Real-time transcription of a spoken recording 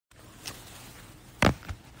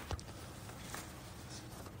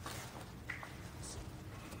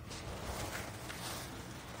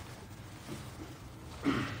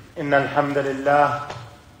إن الحمد لله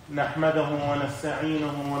نحمده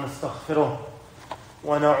ونستعينه ونستغفره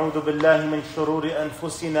ونعوذ بالله من شرور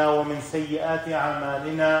أنفسنا ومن سيئات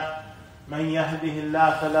أعمالنا من يهده الله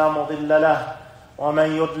فلا مضل له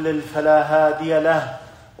ومن يضلل فلا هادي له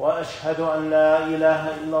وأشهد أن لا إله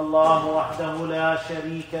إلا الله وحده لا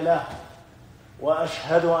شريك له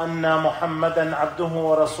وأشهد أن محمدا عبده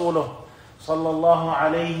ورسوله صلى الله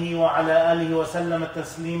عليه وعلى آله وسلم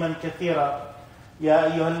تسليما كثيرا يا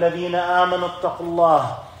أيها الذين آمنوا اتقوا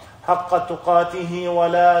الله حق تقاته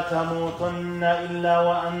ولا تموتن إلا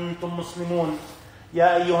وأنتم مسلمون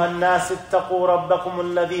يا أيها الناس اتقوا ربكم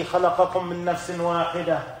الذي خلقكم من نفس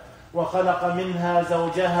واحدة وخلق منها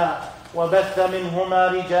زوجها وبث منهما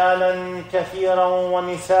رجالا كثيرا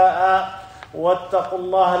ونساء واتقوا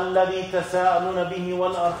الله الذي تساءلون به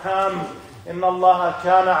والأرحام إن الله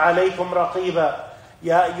كان عليكم رقيبا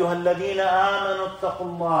يا أيها الذين آمنوا اتقوا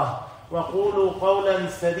الله وقولوا قولا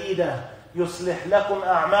سديدا يصلح لكم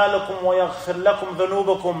أعمالكم ويغفر لكم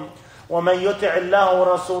ذنوبكم ومن يطع الله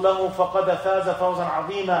ورسوله فقد فاز فوزا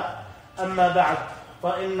عظيما أما بعد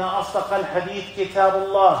فإن أصدق الحديث كتاب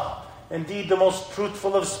الله. Indeed, the most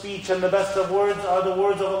truthful of speech and the best of words are the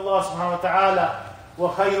words of Allah subhanahu wa ta'ala.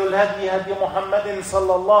 وخير الهدي هدي محمد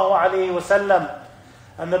صلى الله عليه وسلم.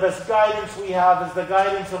 And the best guidance we have is the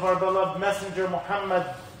guidance of our beloved messenger Muhammad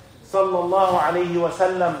sallallahu alayhi wa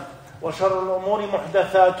sallam. وَشَرُّ الْأُمُورِ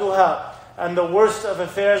مُحْدَثَاتُهَا. And the worst of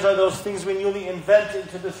affairs are those things we newly invent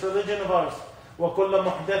into this religion of ours. وَكُلَّ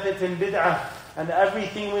مُحْدَثَةٍ بِدْعَةٍ. And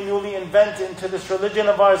everything we newly invent into this religion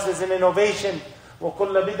of ours is an innovation.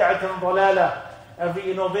 وَكُلَّ بِدْعَةٍ ضَلَالَةٍ. Every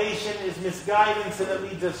innovation is misguidance and it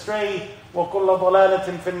leads astray. وَكُلَّ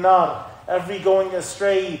ضَلَالَةٍ فِي النَّارِ. Every going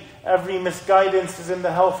astray, every misguidance is in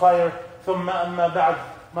the hellfire. ثُمَّ أَمَّا بَعْدٍ.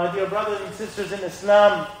 My dear brothers and sisters in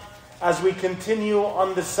Islam, as we continue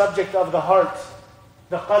on the subject of the heart,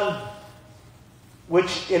 the qalb,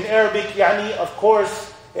 which in Arabic, yani, of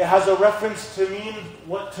course, it has a reference to mean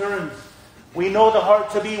what turns. We know the heart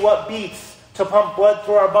to be what beats, to pump blood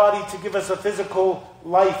through our body, to give us a physical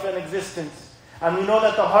life and existence. And we know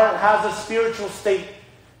that the heart has a spiritual state,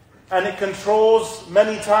 and it controls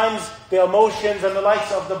many times the emotions and the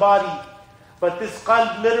likes of the body. But this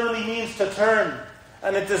qalb literally means to turn,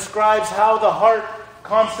 and it describes how the heart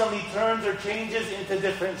constantly turns or changes into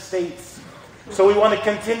different states. So we want to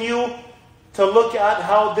continue to look at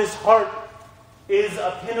how this heart is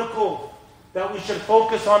a pinnacle that we should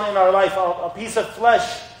focus on in our life, a piece of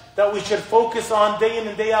flesh that we should focus on day in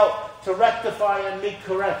and day out to rectify and make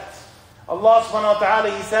correct. Allah subhanahu wa ta'ala,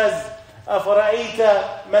 He says, أَفَرَأَيْتَ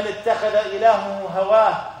مَنِ اتَّخَذَ إِلَهُهُ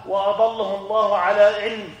هَوَاهُ وَأَضَلَّهُ اللَّهُ عَلَى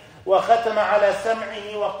عِلْمٍ وَخَتَمَ عَلى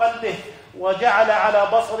سَمْعِهِ وَقَلْبِهِ وَجَعَلَ عَلى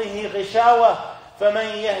بَصَرِهِ غِشَاوَةً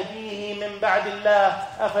فَمَنْ يَهْدِيهِ مِنْ بَعْدِ اللَّهِ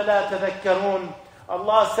أَفَلَا تَذَكَّرُونَ.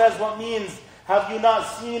 Allah says, what means, have you not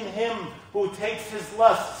seen him who takes his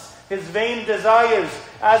lusts, his vain desires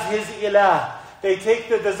as his ilah? They take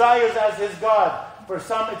the desires as his God. For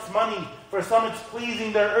some it's money, for some it's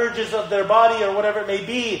pleasing their urges of their body or whatever it may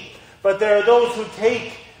be. But there are those who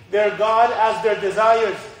take their God as their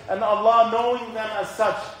desires, and Allah, knowing them as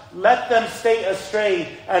such, let them stay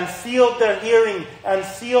astray and sealed their hearing and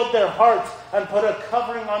sealed their hearts and put a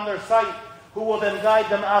covering on their sight. Who will then guide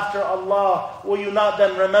them after Allah? Will you not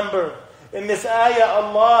then remember? In this ayah,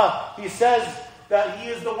 Allah, He says that He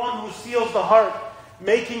is the one who seals the heart,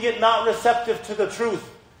 making it not receptive to the truth.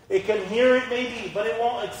 It can hear it maybe, but it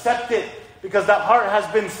won't accept it because that heart has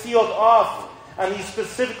been sealed off. And He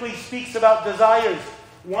specifically speaks about desires,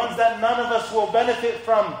 ones that none of us will benefit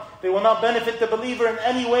from. They will not benefit the believer in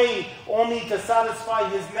any way, only to satisfy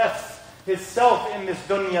his nafs, his self in this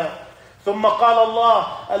dunya. ثم قال الله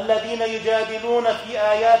الذين يجادلون في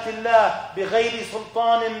آيات الله بغير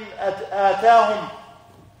سلطان آتاهم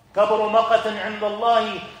كبروا مقتا عند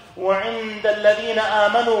الله وعند الذين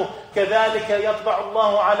آمنوا كذلك يطبع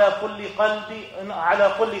الله على كل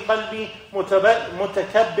قلب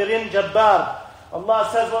متكبر جبار. Allah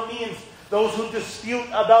says what means those who dispute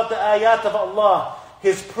about the ayat of Allah,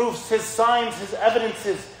 His proofs, His signs, His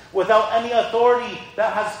evidences, without any authority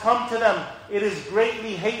that has come to them. It is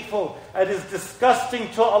greatly hateful. It is disgusting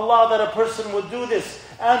to Allah that a person would do this.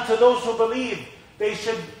 And to those who believe, they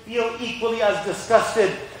should feel equally as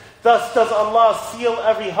disgusted. Thus does Allah seal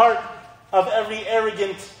every heart of every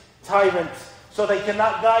arrogant tyrant, so they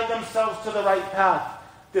cannot guide themselves to the right path.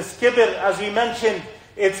 This kibr, as we mentioned,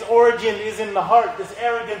 its origin is in the heart, this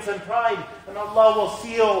arrogance and pride. And Allah will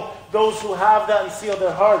seal those who have that and seal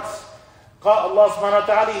their hearts. Allah subhanahu wa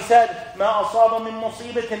ta'ala, He said, مَا أَصَابَ مِن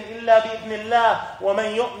مُصِيبَةٍ إِلَّا بِإِذْنِ اللَّهِ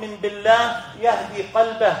وَمَنْ يُؤْمِن بِاللَّهِ يَهْدِي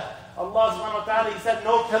قَلْبَهِ. Allah subhanahu wa ta'ala, He said,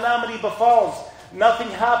 no calamity befalls Nothing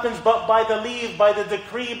happens but by the leave, by the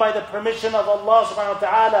decree, by the permission of Allah subhanahu wa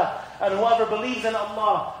ta'ala. And whoever believes in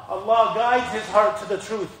Allah, Allah guides his heart to the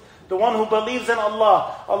truth. The one who believes in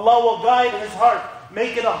Allah, Allah will guide his heart.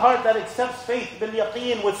 Make it a heart that accepts faith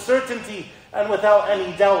bil-yaqeen, with certainty and without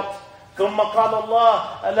any doubt. ثم قال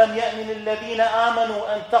الله ألم يأن للذين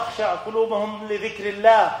آمنوا أن تخشع قلوبهم لذكر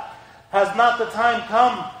الله. Has not the time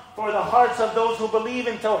come for the hearts of those who believe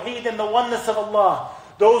in Tawheed and the oneness of Allah?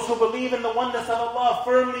 Those who believe in the oneness of Allah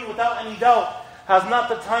firmly without any doubt. Has not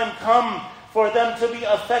the time come for them to be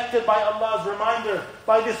affected by Allah's reminder,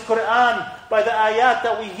 by this Quran, by the ayat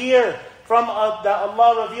that we hear from that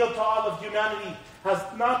Allah revealed to all of humanity? Has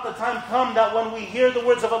not the time come that when we hear the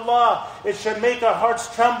words of Allah, it should make our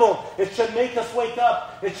hearts tremble, it should make us wake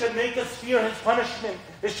up, it should make us fear His punishment,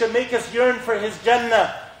 it should make us yearn for His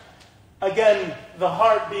Jannah? Again, the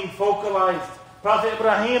heart being focalized. Prophet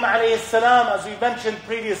Ibrahim alayhi salam, as we mentioned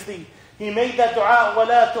previously, he made that dua,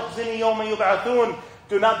 وَلَا تُخْزِنِي يَوْمَ يُبْعَثُونَ.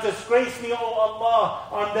 Do not disgrace me, O Allah,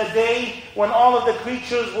 on the day when all of the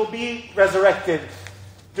creatures will be resurrected.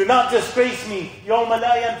 Do not disgrace me. يَوْمَ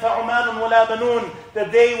لَا يَنْفَعُ مَالٌ وَلَا بَنُونَ. The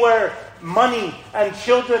day where money and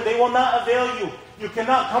children, they will not avail you. You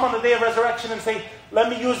cannot come on the day of resurrection and say, let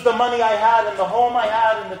me use the money I had and the home I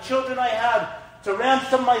had and the children I had to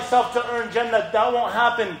ransom myself to earn Jannah. That won't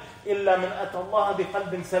happen. إِلَّا مِنْ أَتَى اللَّهَ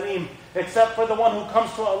بِقَلْبٍ سَلِيمٍ. Except for the one who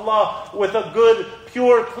comes to Allah with a good,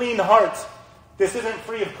 pure, clean heart. This isn't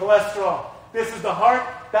free of cholesterol. This is the heart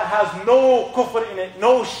that has no kufr in it,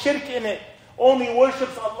 no shirk in it. Only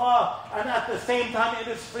worships Allah, and at the same time it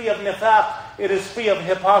is free of nifaq, it is free of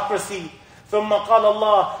hypocrisy. ثم قال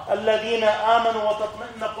الله الذين آمنوا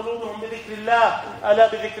وتطمئن قلوبهم بذكر الله ألا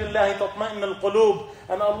بذكر الله تطمئن القلوب.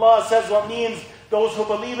 And Allah says what means those who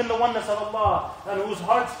believe in the oneness of Allah and whose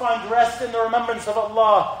hearts find rest in the remembrance of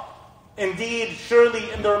Allah. Indeed,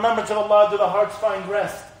 surely in the remembrance of Allah do the hearts find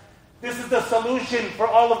rest. This is the solution for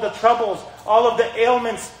all of the troubles, all of the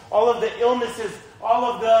ailments, all of the illnesses, all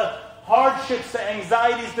of the hardships, the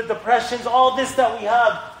anxieties, the depressions, all this that we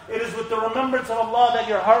have. It is with the remembrance of Allah that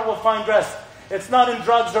your heart will find rest. It's not in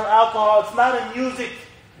drugs or alcohol. It's not in music.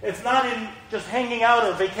 It's not in just hanging out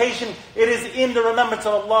or vacation. It is in the remembrance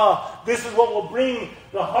of Allah. This is what will bring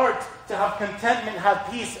the heart to have contentment, have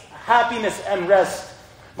peace, happiness, and rest.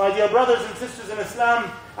 My dear brothers and sisters in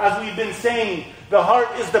Islam, as we've been saying, the heart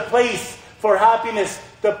is the place for happiness,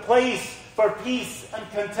 the place for peace and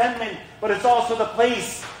contentment, but it's also the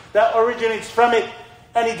place that originates from it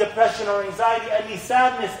any depression or anxiety, any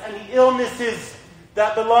sadness, any illnesses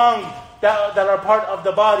that are part of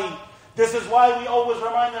the body. This is why we always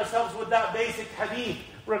remind ourselves with that basic hadith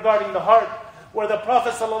regarding the heart, where the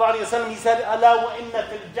Prophet ﷺ, he said, أَلَا وَإِنَّ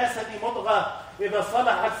فِي الْجَسَدِ مُضْغَةً إِذَا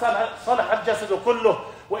صَلَحَ الْجَسَدُ كُلُّهُ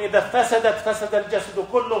وَإِذَا فَسَدَتْ فَسَدَ الْجَسَدُ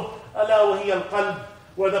كُلُّهُ أَلَا وَهِيَ الْقَلْبُ.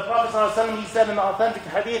 Where the Prophet ﷺ, he said in the authentic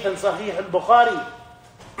hadith in Sahih al-Bukhari,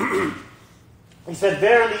 he said,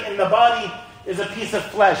 verily in the body is a piece of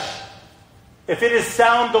flesh. If it is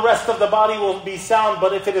sound, the rest of the body will be sound,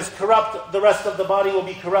 but if it is corrupt, the rest of the body will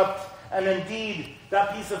be corrupt. And indeed,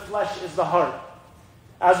 that piece of flesh is the heart.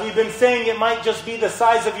 As we've been saying, it might just be the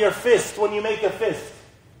size of your fist when you make a fist.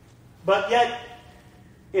 But yet,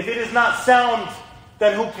 if it is not sound,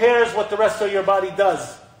 then who cares what the rest of your body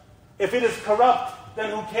does? If it is corrupt,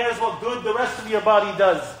 then who cares what good the rest of your body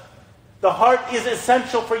does? The heart is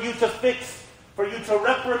essential for you to fix, for you to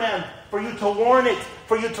reprimand, for you to warn it,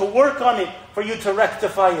 for you to work on it, for you to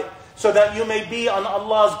rectify it, so that you may be on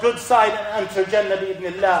Allah's good side and enter Jannah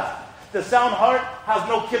bi-idhnillah. The sound heart has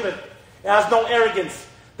no kibr, it has no arrogance.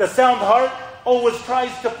 The sound heart always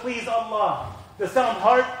tries to please Allah. The sound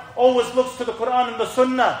heart always looks to the Quran and the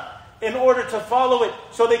Sunnah in order to follow it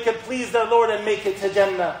so they can please their Lord and make it to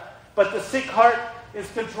Jannah. But the sick heart is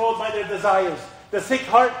controlled by their desires. The sick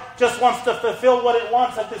heart just wants to fulfill what it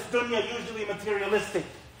wants of this dunya, usually materialistic.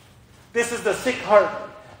 This is the sick heart.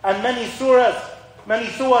 And many surah,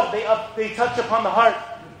 they touch upon the heart.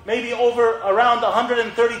 Maybe around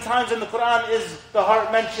 130 times in the Quran is the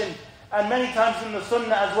heart mentioned. And many times in the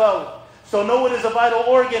Sunnah as well. So know it is a vital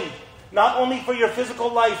organ, not only for your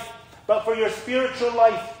physical life, but for your spiritual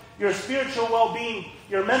life, your spiritual well-being,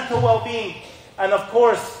 your mental well-being. And of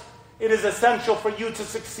course, it is essential for you to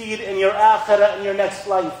succeed in your akhirah and your next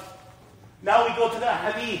life. Now we go to the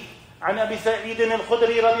hadith. عن أبي سعيد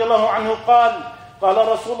الخدري رضي الله عنه قال قال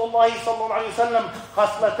رسول الله صلى الله عليه وسلم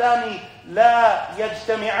خصلتان لا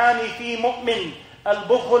يجتمعان في مؤمن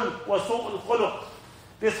البخل وسوء الخلق.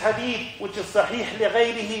 This hadith, which is sahih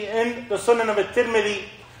لغيره in the Sunan of At-Tirmidhi,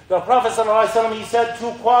 the Prophet ﷺ, he said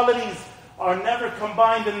 2 qualities are never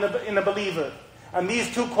combined in a believer. And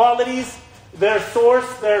these 2 qualities Their source,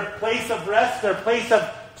 their place of rest, their place of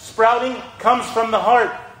sprouting comes from the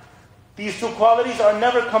heart. These two qualities are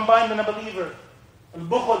never combined in a believer.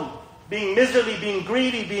 Al-Bukhl, being miserly, being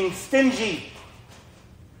greedy, being stingy.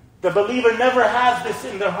 The believer never has this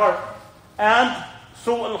in their heart. And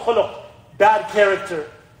Su' al-Khuluq, bad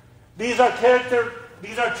character. These are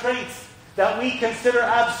traits that we consider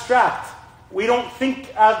abstract. We don't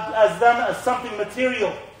think as them as something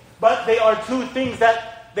material. But they are two things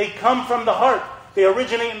that they come from the heart. They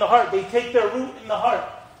originate in the heart. They take their root in the heart.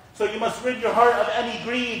 So you must rid your heart of any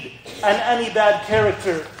greed and any bad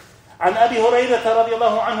character. عن أبي هريرة رضي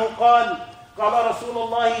الله عنه قال رسول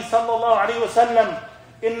الله صلى الله عليه وسلم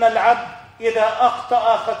إن العبد إذا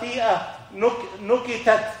أخطأ خطيئة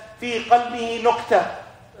نكتت في قلبه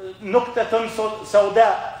نكتة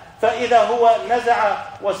سوداء فإذا هو نزع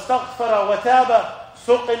واستغفر وتاب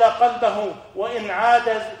صقل قلبه وإن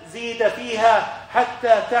عاد زيد فيها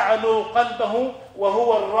حتى تعلو قلبه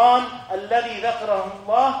وهو الران الذي ذكره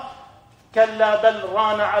الله كلا بل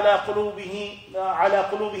ران على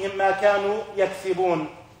قلوبهم ما كانوا يكسبون.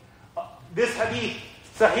 This hadith,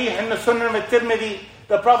 Sahih in the Sunnah of Tirmidhi,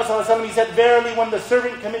 the Prophet ﷺ, he said, verily when the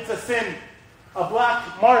servant commits a sin, a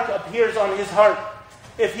black mark appears on his heart.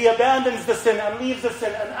 If he abandons the sin and leaves the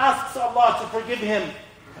sin and asks Allah to forgive him,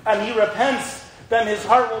 and he repents, then his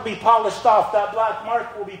heart will be polished off. That black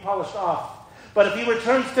mark will be polished off. But if he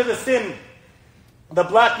returns to the sin, the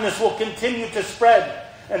blackness will continue to spread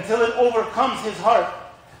until it overcomes his heart.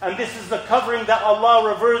 And this is the covering that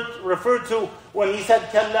Allah referred to when He said,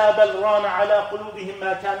 كَلَّا بَلْ رَانَ عَلَىٰ قُلُوبِهِمْ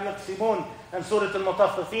مَا كَانُوا يَكْسِبُونَ, and Surah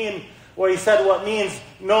Al-Mutaffifin, where He said what means,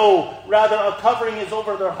 no, rather a covering is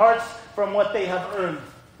over their hearts from what they have earned.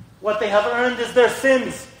 What they have earned is their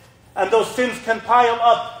sins. And those sins can pile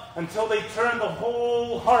up until they turn the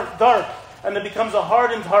whole heart dark, and it becomes a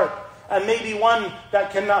hardened heart, and maybe one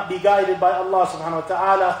that cannot be guided by Allah subhanahu wa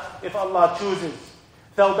ta'ala if Allah chooses.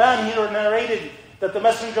 Thawban here narrated that the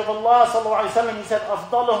Messenger of Allah sallallahu alayhi wa sallam, he said,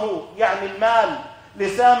 أفضله يعني المال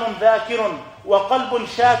لسان ذاكر وقلب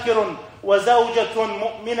شاكر وزوجة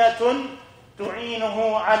مؤمنة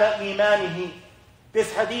تعينه على إيمانه.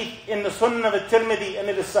 This hadith in the Sunnah of Tirmidhi, and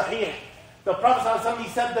it is Sahih. The Prophet sallallahu alayhi wa sallam, he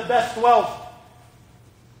said the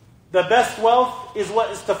best wealth is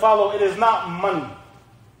what is to follow. It is not money.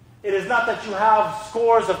 It is not that you have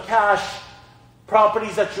scores of cash,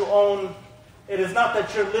 properties that you own. It is not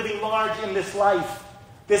that you're living large in this life.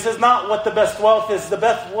 This is not what the best wealth is. The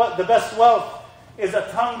best wealth is a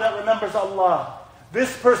tongue that remembers Allah.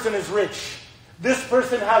 This person is rich. This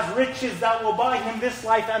person has riches that will buy him this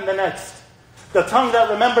life and the next. The tongue that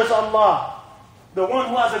remembers Allah. The one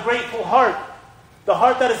who has a grateful heart. The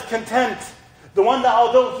heart that is content. The one that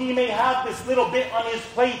although he may have this little bit on his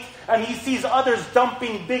plate and he sees others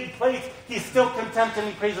dumping big plates, he's still content and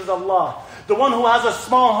he praises Allah. The one who has a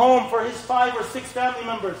small home for his 5 or 6 family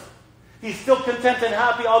members, he's still content and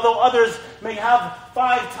happy, although others may have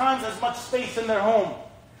 5 times as much space in their home.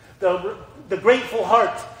 The grateful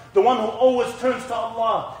heart, the one who always turns to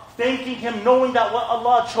Allah, thanking Him, knowing that what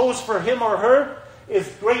Allah chose for him or her is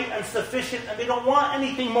great and sufficient, and they don't want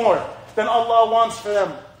anything more than Allah wants for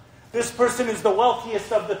them. This person is the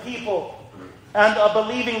wealthiest of the people, and a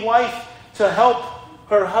believing wife to help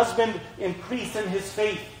her husband increase in his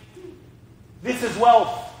faith. This is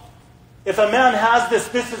wealth. If a man has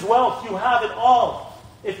this is wealth. You have it all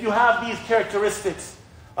if you have these characteristics.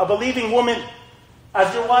 A believing woman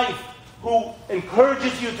as your wife who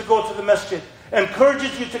encourages you to go to the masjid,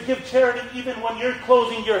 encourages you to give charity even when you're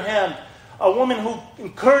closing your hand. A woman who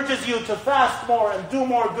encourages you to fast more and do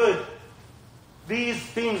more good. These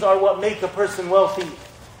things are what make a person wealthy.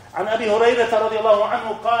 عن أبي هريرة رضي الله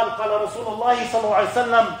عنه قال رسول الله صلى الله عليه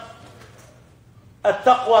وسلم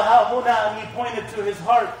التقوى ها هنا, and he pointed to his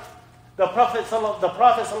heart. The Prophet صلى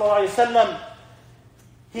الله عليه وسلم,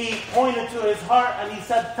 he pointed to his heart and he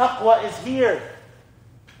said, taqwa is here.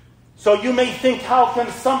 So you may think, how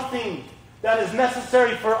can something that is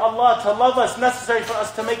necessary for Allah to love us, necessary for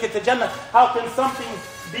us to make it to Jannah, how can something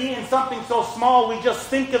be in something so small? We just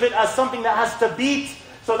think of it as something that has to beat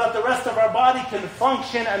so that the rest of our body can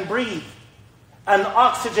function and breathe, and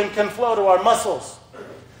oxygen can flow to our muscles.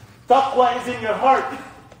 Taqwa is in your heart.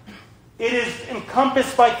 It is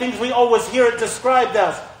encompassed by things we always hear it described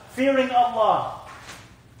as fearing Allah,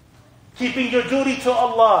 keeping your duty to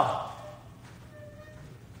Allah,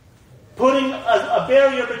 putting a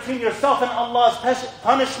barrier between yourself and Allah's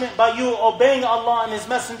punishment by you obeying Allah and His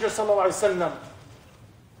Messenger sallallahu alaihi wasallam.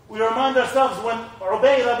 We remind ourselves when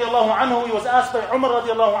Ubay radiallahu anhu, he was asked by Umar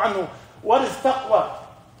radiallahu anhu, what is taqwa?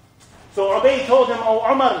 So Ubay told him,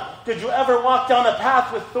 "Oh Umar, did you ever walk down a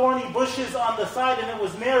path with thorny bushes on the side and it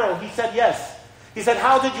was narrow?" He said, "Yes." He said,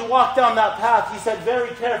 "How did you walk down that path?" He said, "Very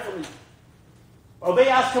carefully." Ubay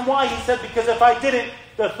asked him why. He said, "Because if I didn't,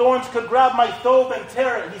 the thorns could grab my thobe and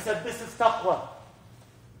tear it." He said, "This is taqwa."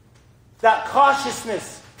 That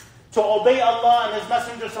cautiousness to obey Allah and His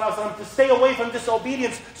Messenger ﷺ, to stay away from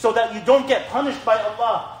disobedience so that you don't get punished by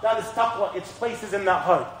Allah, that is taqwa. Its place is in that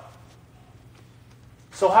heart.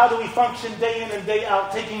 So how do we function day in and day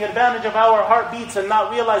out, taking advantage of our heartbeats and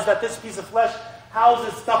not realize that this piece of flesh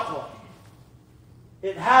houses taqwa?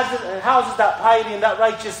 It houses that piety and that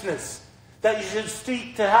righteousness that you should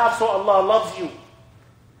seek to have so Allah loves you.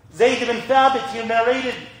 Zayd ibn Thabit, he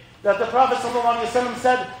narrated that the Prophet ﷺ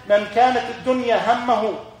said, "Man kanat ad-dunya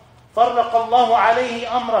hammahu, farraqa Allahu alayhi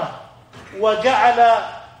amrah, wa ja'ala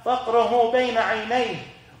faqrahu bayna 'aynayhi,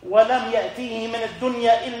 wa lam ya'tihi min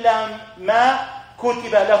ad-dunya illa ma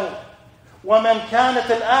kutiba lahu. Wa man kanat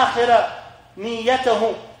al-akhirah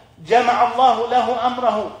niyyatahu, jama'a Allahu lahu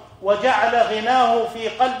amrahu, wa ja'ala ghinahu fi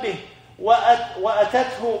qalbihi, wa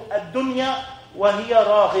atathu ad-dunya wa hiya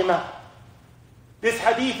raghima." This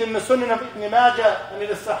hadith in the Sunan of Ibn Majah, and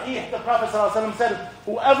it is Sahih, the Prophet ﷺ said,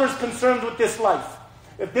 whoever's concerned with this life,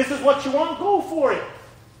 if this is what you want, go for it.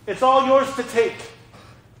 It's all yours to take.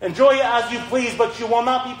 Enjoy it as you please, but you will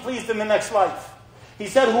not be pleased in the next life. He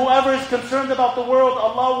said, whoever is concerned about the world,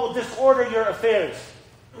 Allah will disorder your affairs.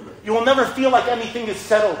 You will never feel like anything is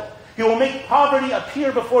settled. He will make poverty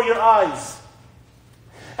appear before your eyes.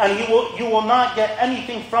 And you will not get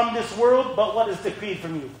anything from this world but what is decreed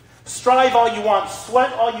from you. Strive all you want,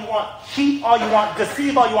 sweat all you want, cheat all you want,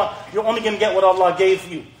 deceive all you want. You're only going to get what Allah gave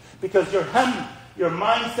you. Because your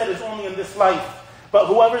mindset is only in this life. But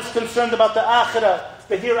whoever is concerned about the akhirah,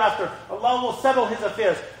 the hereafter, Allah will settle his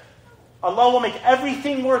affairs. Allah will make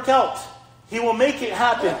everything work out. He will make it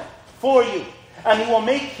happen for you. And He will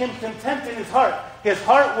make him content in his heart. His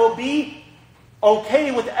heart will be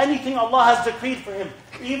okay with anything Allah has decreed for him.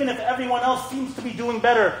 Even if everyone else seems to be doing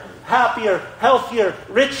better, happier, healthier,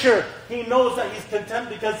 richer, he knows that he's content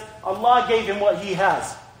because Allah gave him what he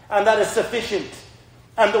has. And that is sufficient.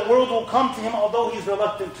 And the world will come to him although he's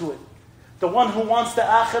reluctant to it. The one who wants the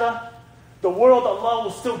akhirah, the world, Allah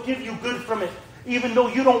will still give you good from it. Even though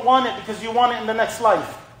you don't want it because you want it in the next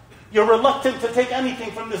life. You're reluctant to take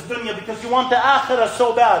anything from this dunya because you want the akhirah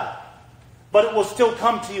so bad. But it will still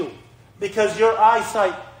come to you. Because your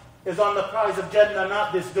eyesight is on the prize of Jannah,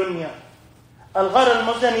 not this dunya. Al-Ghar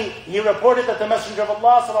al-Muzani, he reported that the Messenger of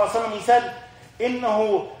Allah ﷺ, he said,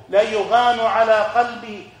 إِنَّهُ لَيُغَانُ عَلَى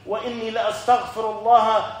قَلْبِي وَإِنِّي لَأَسْتَغْفِرُ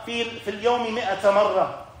اللَّهَ فِي الْيَوْمِ 100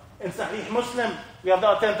 مرة. In Sahih Muslim, we have the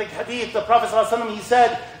authentic hadith. The Prophet ﷺ, he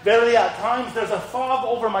said, verily at times there's a fog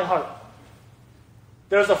over my heart.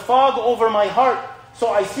 There's a fog over my heart,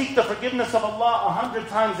 so I seek the forgiveness of Allah 100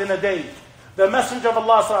 times in a day. The Messenger of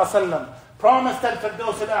Allah ﷺ promised that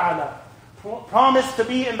Firdaus al-A'la, promised to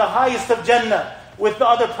be in the highest of Jannah with the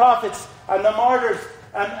other prophets and the martyrs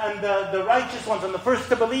and the righteous ones and the first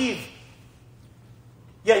to believe.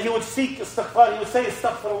 Yet he would seek istighfar, he would say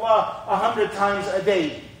astaghfirullah 100 times a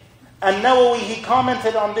day. And Nawawi, he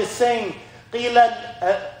commented on this saying, قِيلَ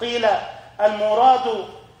الْمُرَادُ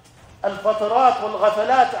الْفَطَرَاتُ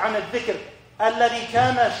وَالْغَفَلَاتُ عَنِ الذِّكْرِ الذي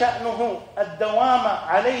كان شأنه الدوام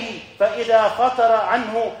عليه فإذا فطر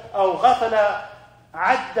عنه أو غفل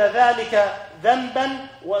عد ذلك ذنبا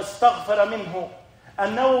واستغفر منه.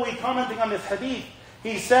 And Nawawi, commenting on this hadith,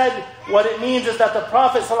 he said what it means is that the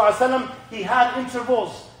Prophet ﷺ, he had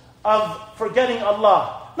intervals of forgetting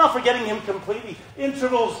Allah. Not forgetting Him completely.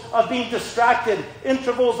 Intervals of being distracted.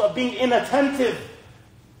 Intervals of being inattentive.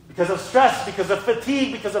 Because of stress, because of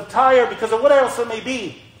fatigue, because of tired, because of what else it may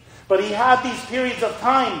be. But he had these periods of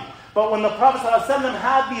time. But when the Prophet ﷺ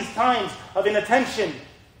had these times of inattention,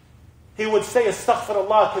 he would say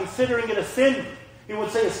astaghfirullah, considering it a sin. He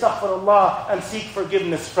would say astaghfirullah and seek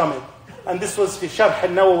forgiveness from it. And this was fi Sharh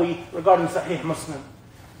al-Nawawi regarding Sahih Muslim.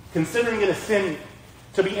 Considering it a sin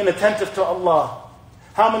to be inattentive to Allah.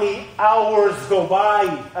 How many hours go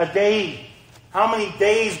by a day? How many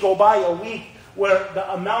days go by a week where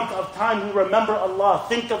the amount of time we remember Allah,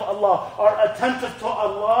 think of Allah, are attentive to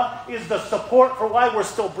Allah is the support for why we're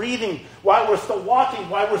still breathing, why we're still walking,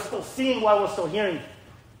 why we're still seeing, why we're still hearing.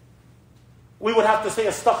 We would have to say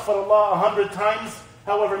astaghfirullah 100 times,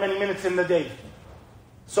 however many minutes in the day.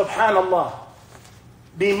 Subhanallah.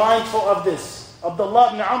 Be mindful of this.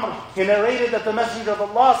 Abdullah ibn Amr, he narrated that the Messenger of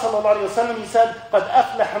Allah sallallahu alayhi wa sallam, he said, قَدْ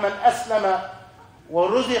أَفْلَحَ مَنْ أَسْلَمَ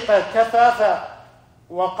وَرُزِقَ كَفَافًا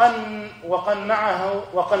وَقَنَّعَهُ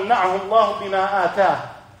اللَّهُ بِمَا آتَاهُ.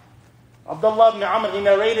 Abdullah ibn Amr, he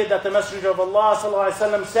narrated that the Messenger of Allah sallallahu alayhi wa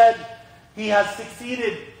sallam said he has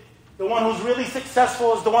succeeded. The one who's really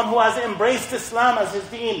successful is the one who has embraced Islam as his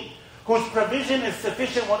deen, whose provision is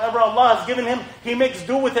sufficient. Whatever Allah has given him, he makes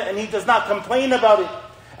do with it and he does not complain about it.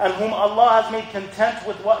 And whom Allah has made content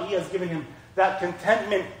with what He has given him. That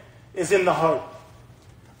contentment is in the heart.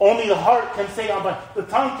 Only the heart can say it, but the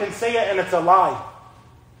tongue can say it and it's a lie.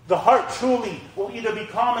 The heart truly will either be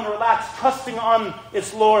calm and relaxed, trusting on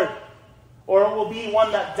its Lord, or it will be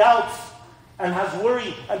one that doubts and has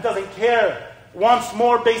worry and doesn't care, wants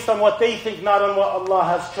more based on what they think, not on what Allah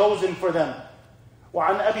has chosen for them.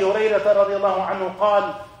 وعن أبي هريرة رضي الله عنه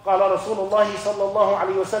قال رسول الله صلى الله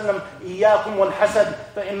عليه وسلم إياكم والحسد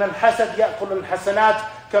فإن الحسد يأكل الحسنات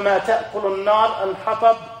كما تأكل النار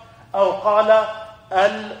الحطب أو قال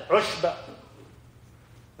العشب.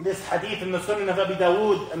 This hadith in the Sunan of Abi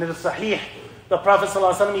Dawood, and it is Sahih. The Prophet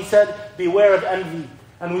ﷺ, he said, beware of envy.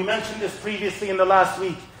 And we mentioned this previously in the last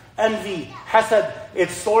week. Envy, hasad,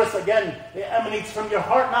 its source again, it emanates from your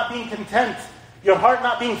heart not being content. Your heart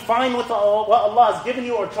not being fine with what Allah has given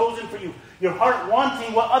you or chosen for you. Your heart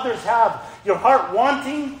wanting what others have. Your heart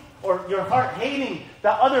wanting or your heart hating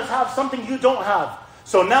that others have something you don't have.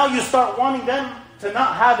 So now you start wanting them to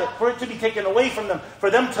not have it, for it to be taken away from them, for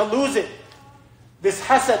them to lose it. This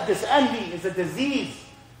hasad, this envy is a disease.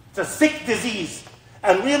 It's a sick disease.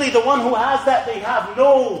 And really the one who has that, they have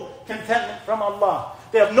no contentment from Allah.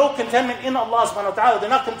 They have no contentment in Allah subhanahu wa ta'ala. They're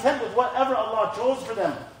not content with whatever Allah chose for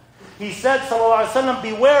them. He said, sallallahu alaihi wasallam,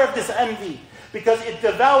 beware of this envy, because it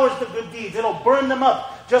devours the good deeds. It'll burn them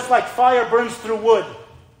up, just like fire burns through wood.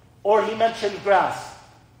 Or he mentioned grass.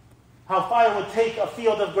 How fire would take a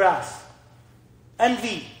field of grass.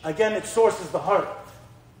 Envy, again, its source is the heart.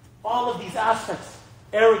 All of these aspects,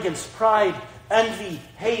 arrogance, pride, envy,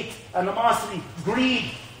 hate, animosity,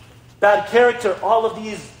 greed, bad character, all of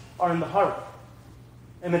these are in the heart.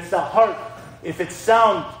 And it's the heart. If it's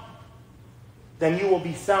sound, then you will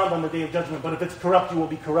be sound on the Day of Judgment. But if it's corrupt, you will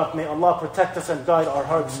be corrupt. May Allah protect us and guide our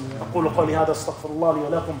hearts. أقول قولي هذا استغفر الله لي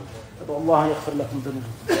ولكم أدعو الله يغفر لكم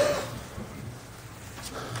ذنوبكم.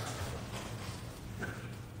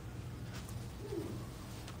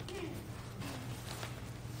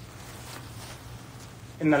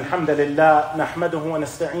 إن الحمد لله نحمده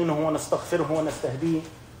ونستعينه ونستغفره ونستهديه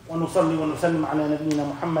ونصلي ونسلم على نبينا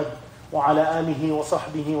محمد وعلى آله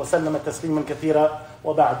وصحبه وسلم تسليما كثيرا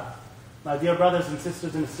وبعد. My dear brothers and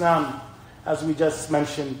sisters in Islam, as we just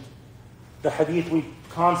mentioned, the hadith we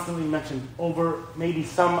constantly mentioned, over maybe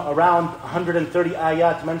some around 130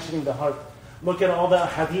 ayat mentioning the heart. Look at all the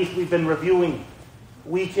hadith we've been reviewing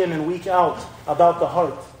week in and week out about the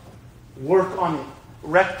heart. Work on it,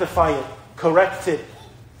 rectify it, correct it,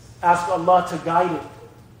 ask Allah to guide it.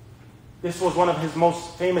 This was one of his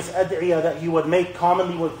most famous ad'iyah that he would make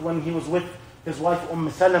commonly when he was with his wife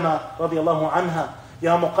Salama radiallahu anha.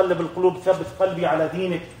 Ya muqallib al-qulub thabbit qalbi ala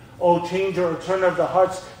dinik. O changer or turner of the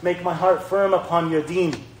hearts, make my heart firm upon your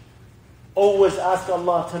deen. Always ask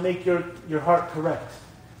Allah to make your heart correct,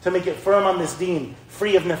 to make it firm on this deen,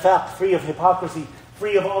 free of nifaq, free of hypocrisy,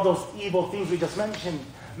 free of all those evil things we just mentioned,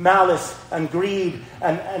 malice and greed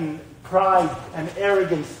and pride and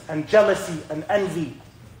arrogance and jealousy and envy.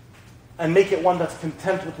 And make it one that's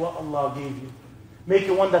content with what Allah gave you. Make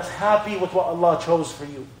it one that's happy with what Allah chose for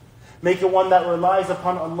you. Make it one that relies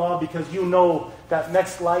upon Allah, because you know that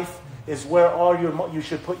next life is where you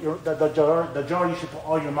should put the jar you should put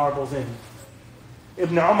all your marbles in.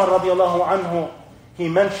 Ibn Umar radiallahu anhu, he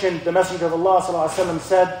mentioned, the Messenger of Allah sallallahu alaihi wasallam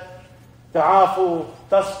said, "Ta'afu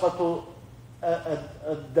tasqatu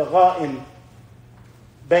ad-dagha'in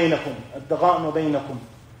bainakum, ad-dagha'in bainakum."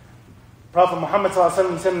 Prophet Muhammad sallallahu alaihi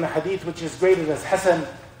wasallam said in a hadith which is graded as Hasan,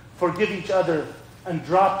 forgive each other and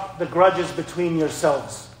drop the grudges between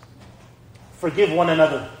yourselves. Forgive one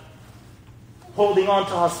another. Holding on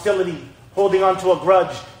to hostility, holding on to a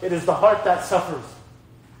grudge, it is the heart that suffers.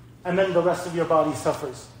 And then the rest of your body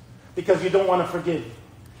suffers. Because you don't want to forgive.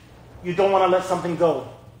 You don't want to let something go.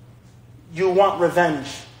 You want revenge.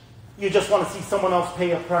 You just want to see someone else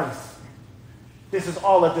pay a price. This is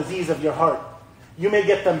all a disease of your heart. You may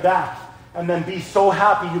get them back and then be so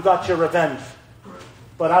happy you got your revenge.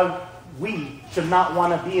 But we should not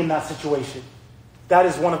want to be in that situation. That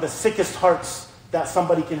is one of the sickest hearts that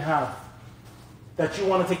somebody can have. That you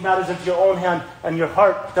want to take matters into your own hand and your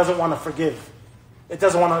heart doesn't want to forgive. It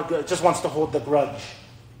just wants to hold the grudge.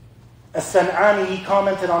 As-San'ani, he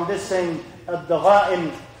commented on this saying,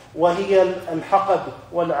 "الدغائن وهي الحقد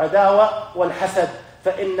والعداوة والحسد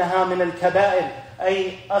فإنها من الكبائر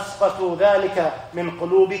أي أسقطوا ذلك من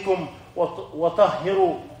قلوبكم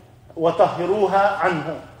وطهروها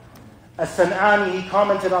عنه." As-San'ani, he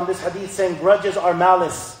commented on this hadith saying, grudges are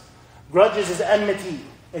malice. Grudges is enmity.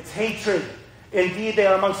 It's hatred. Indeed, they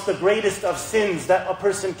are amongst the greatest of sins that a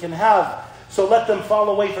person can have. So let them fall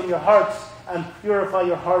away from your hearts and purify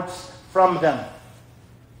your hearts from them.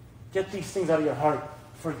 Get these things out of your heart.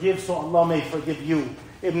 Forgive so Allah may forgive you.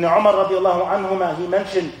 Ibn Umar radiallahu anhuma, he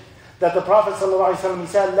mentioned that the Prophet sallallahu alayhi wa sallam, he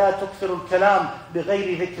said, لا تكثر الكلام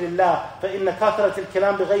بغير ذكر الله فإن كثرة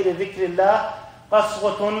الكلام بغير ذكر الله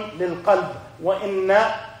قسوة للقلب وإن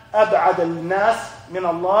أبعد الناس من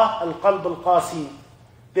الله القلب القاسي.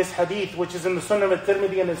 This hadith, which is in the Sunnah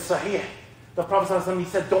al-Tirmidhi and it's Sahih, the Prophet sallallahu alayhi wa sallam, he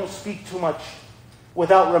said, don't speak too much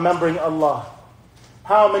without remembering Allah.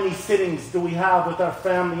 How many sittings do we have with our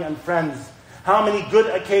family and friends? How many good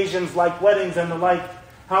occasions like weddings and the like?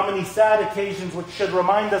 How many sad occasions which should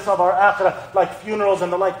remind us of our akhirah, like funerals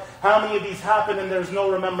and the like? How many of these happen and there's no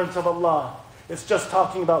remembrance of Allah? It's just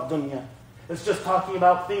talking about dunya. It's just talking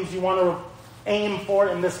about things you want to aim for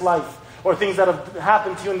in this life, or things that have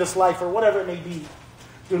happened to you in this life, or whatever it may be.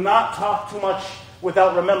 Do not talk too much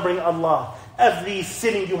without remembering Allah. Every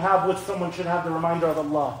sitting you have with someone should have the reminder of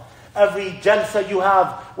Allah. Every jalsa you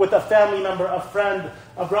have with a family member, a friend,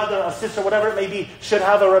 a brother, a sister, whatever it may be, should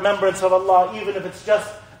have a remembrance of Allah, even if it's just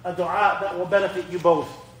a dua that will benefit you both.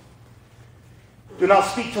 Do not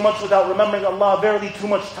speak too much without remembering Allah. Verily, too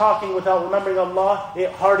much talking without remembering Allah, it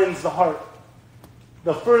hardens the heart.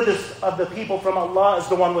 The furthest of the people from Allah is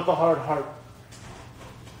the one with a hard heart.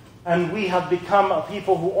 And we have become a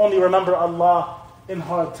people who only remember Allah in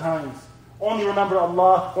hard times. Only remember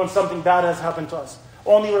Allah when something bad has happened to us.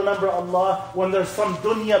 Only remember Allah when there's some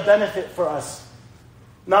dunya benefit for us.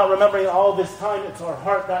 Not remembering all this time, it's our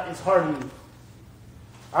heart that is hardening.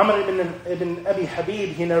 Amr ibn Abi Habib,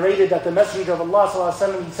 he narrated that the Messenger of Allah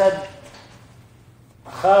ﷺ, he said,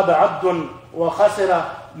 خَابَ عَبْدٌ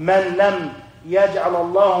وَخَسِرَ مَنْ لَمْ يَجْعَلَ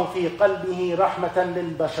اللَّهُ فِي قَلْبِهِ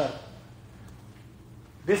رَحْمَةً لِلْبَشَرِ.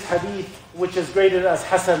 This hadith, which is graded as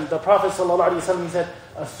Hasan, the Prophet ﷺ, he said,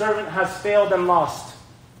 a servant has failed and lost.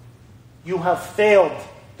 You have failed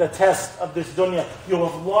the test of this dunya. You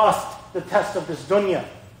have lost the test of this dunya.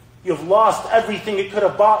 You've lost everything it could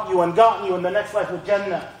have bought you and gotten you in the next life with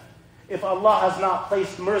Jannah, if Allah has not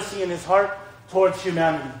placed mercy in His heart towards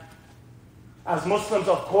humanity. As Muslims,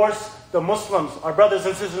 of course, the Muslims, our brothers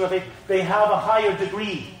and sisters in the faith, they have a higher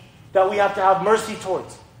degree that we have to have mercy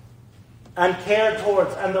towards and care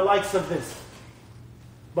towards and the likes of this.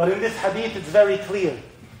 But in this hadith, it's very clear.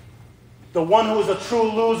 The one who is a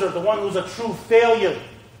true loser, the one who is a true failure,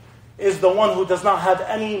 is the one who does not have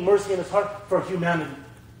any mercy in his heart for humanity.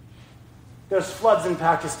 There's floods in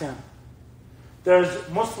Pakistan. There's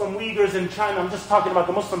Muslim Uyghurs in China. I'm just talking about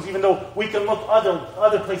the Muslims, even though we can look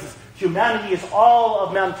other places. Humanity is all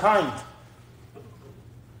of mankind.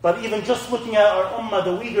 But even just looking at our ummah,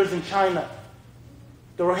 the Uyghurs in China,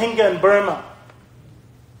 the Rohingya in Burma,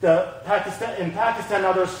 in Pakistan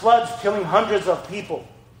now there's floods killing hundreds of people.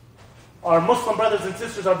 Our Muslim brothers and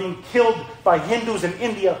sisters are being killed by Hindus in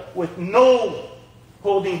India with no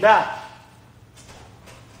holding back.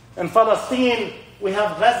 In Palestine, we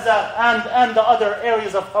have Gaza and the other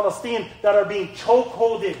areas of Palestine that are being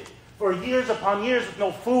chokeholded for years upon years with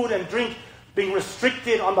no food and drink, being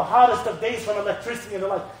restricted on the hottest of days from electricity and the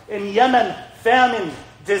like. In Yemen, famine,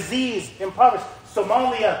 disease, impoverished.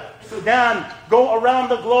 Somalia, Sudan, go around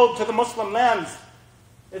the globe to the Muslim lands.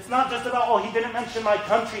 It's not just about, oh, he didn't mention my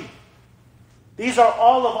country. These are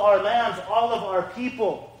all of our lands, all of our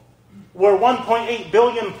people. We're 1.8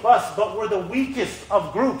 billion plus, but we're the weakest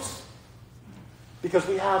of groups. Because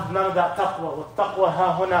we have none of that taqwa. Taqwa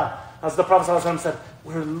ha huna. As the Prophet ﷺ said,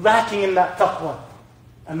 we're lacking in that taqwa.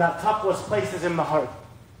 And that taqwa's place is in the heart.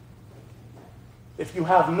 If you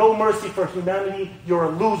have no mercy for humanity, you're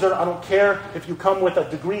a loser. I don't care if you come with a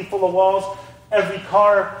degree full of walls. Every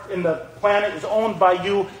car in the planet is owned by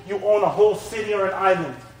you. You own a whole city or an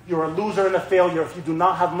island. You're a loser and a failure if you do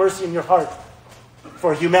not have mercy in your heart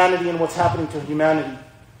for humanity and what's happening to humanity.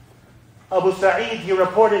 Abu Sa'id, he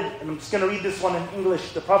reported, and I'm just going to read this one in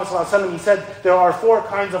English. The Prophet ﷺ, he said, there are 4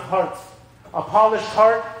 kinds of hearts. A polished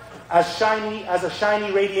heart, as shiny as a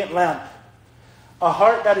shiny radiant lamp. A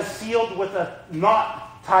heart that is sealed with a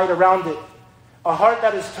knot tied around it. A heart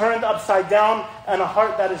that is turned upside down, and a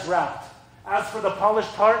heart that is wrapped. As for the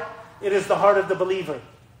polished heart, it is the heart of the believer.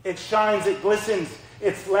 It shines, it glistens.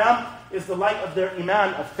 Its lamp is the light of their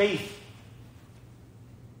iman, of faith.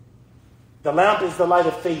 The lamp is the light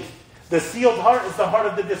of faith. The sealed heart is the heart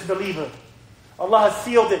of the disbeliever. Allah has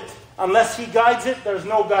sealed it. Unless He guides it, there's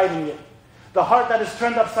no guiding it. The heart that is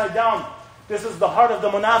turned upside down, this is the heart of the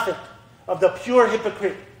munafiq, of the pure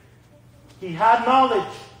hypocrite. He had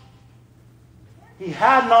knowledge. He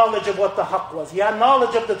had knowledge of what the haqq was. He had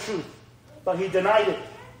knowledge of the truth. But he denied it.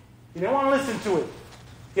 He didn't want to listen to it.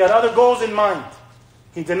 He had other goals in mind.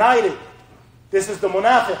 He denied it. This is the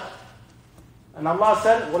munafiq. And Allah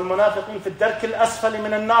said, وَالْمُنَافِقِينَ فِي الدَّرْكِ الْأَسْفَلِ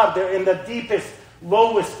مِنَ النَّارِ. They're in the deepest,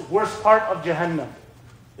 lowest, worst part of Jahannam.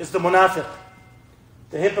 It's the munafiq,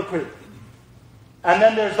 the hypocrite. And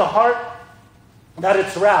then there's the heart that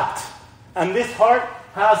it's wrapped. And this heart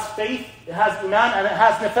has faith, it has iman, and it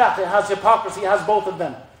has nifaq, it has hypocrisy, it has both of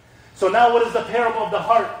them. So now what is the parable of the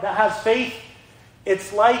heart that has faith?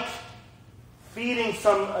 It's like feeding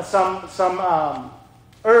some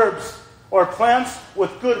herbs or plants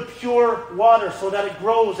with good, pure water so that it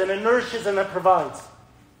grows and it nourishes and it provides.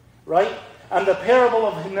 Right? And the parable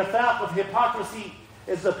of nifaq, of hypocrisy,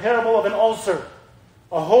 is the parable of an ulcer,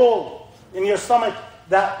 a hole in your stomach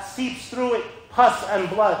that seeps through it pus and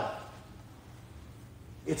blood.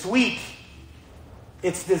 It's weak.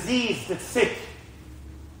 It's diseased. It's sick.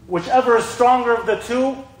 Whichever is stronger of the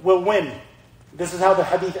two will win. This is how the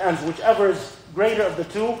hadith ends. Whichever is greater of the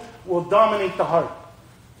two will dominate the heart.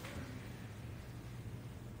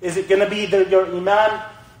 Is it going to be your iman,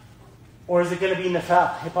 or is it going to be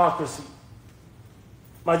nifaq, hypocrisy?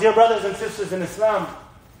 My dear brothers and sisters in Islam,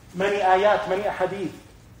 many ayat, many hadith,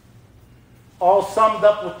 all summed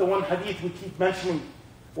up with the one hadith we keep mentioning.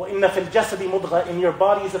 وَإِنَّ فِي الْجَسَدِ مُضْغَةً. In your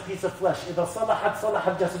body is a piece of flesh. إِذَا صَلَحَتْ صَلَحَ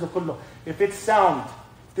الْجَسَدُ كُلُّهُ. If it's sound,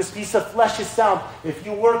 this piece of flesh is sound, if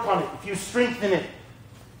you work on it, if you strengthen it,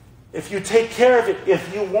 if you take care of it,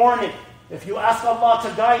 if you warn it, if you ask Allah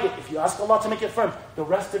to guide it, if you ask Allah to make it firm, the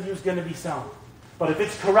rest of you is going to be sound. But if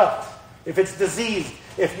it's corrupt, if it's diseased,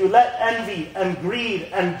 if you let envy and greed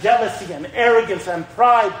and jealousy and arrogance and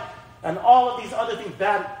pride and all of these other things,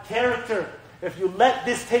 bad character, if you let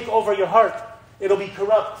this take over your heart, it'll be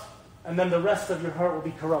corrupt. And then the rest of your heart will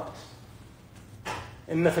be corrupt.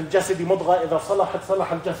 إن في الجسد مضغة إذا صلحت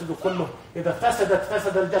صلح الجسد كله إذا فسدت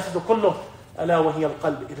فسد الجسد كله ألا وهي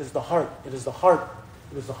القلب. It is the heart. It is the heart.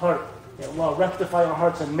 It is the heart. May Allah rectify our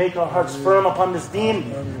hearts and make our hearts firm upon this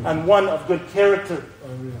deen, and one of good character,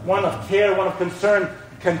 one of care, one of concern,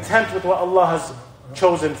 content with what Allah has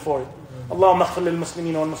chosen for it. اللهم اغفر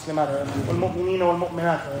للمسلمين والمسلمات والمؤمنين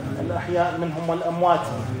والمؤمنات الأحياء منهم والأموات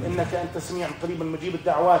إنك أنت سميع قريب مجيب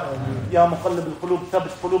الدعوات. يا مقلب القلوب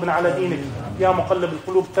ثبت قلوبنا على دينك. يا مقلب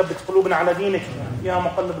القلوب ثبت قلوبنا على دينك. يا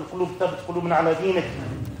مقلب القلوب ثبت قلوبنا على دينك.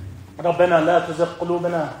 ربنا لا تزغ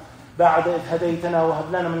قلوبنا بعد إذ هديتنا وهب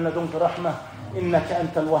لنا من لدنك رحمة إنك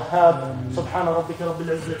أنت الوهاب. سبحان ربك رب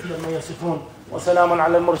العزة عما يصفون وسلام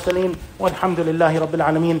على المرسلين والحمد لله رب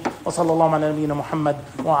العالمين وصلى الله على نبينا محمد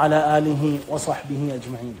وعلى آله وصحبه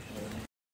أجمعين.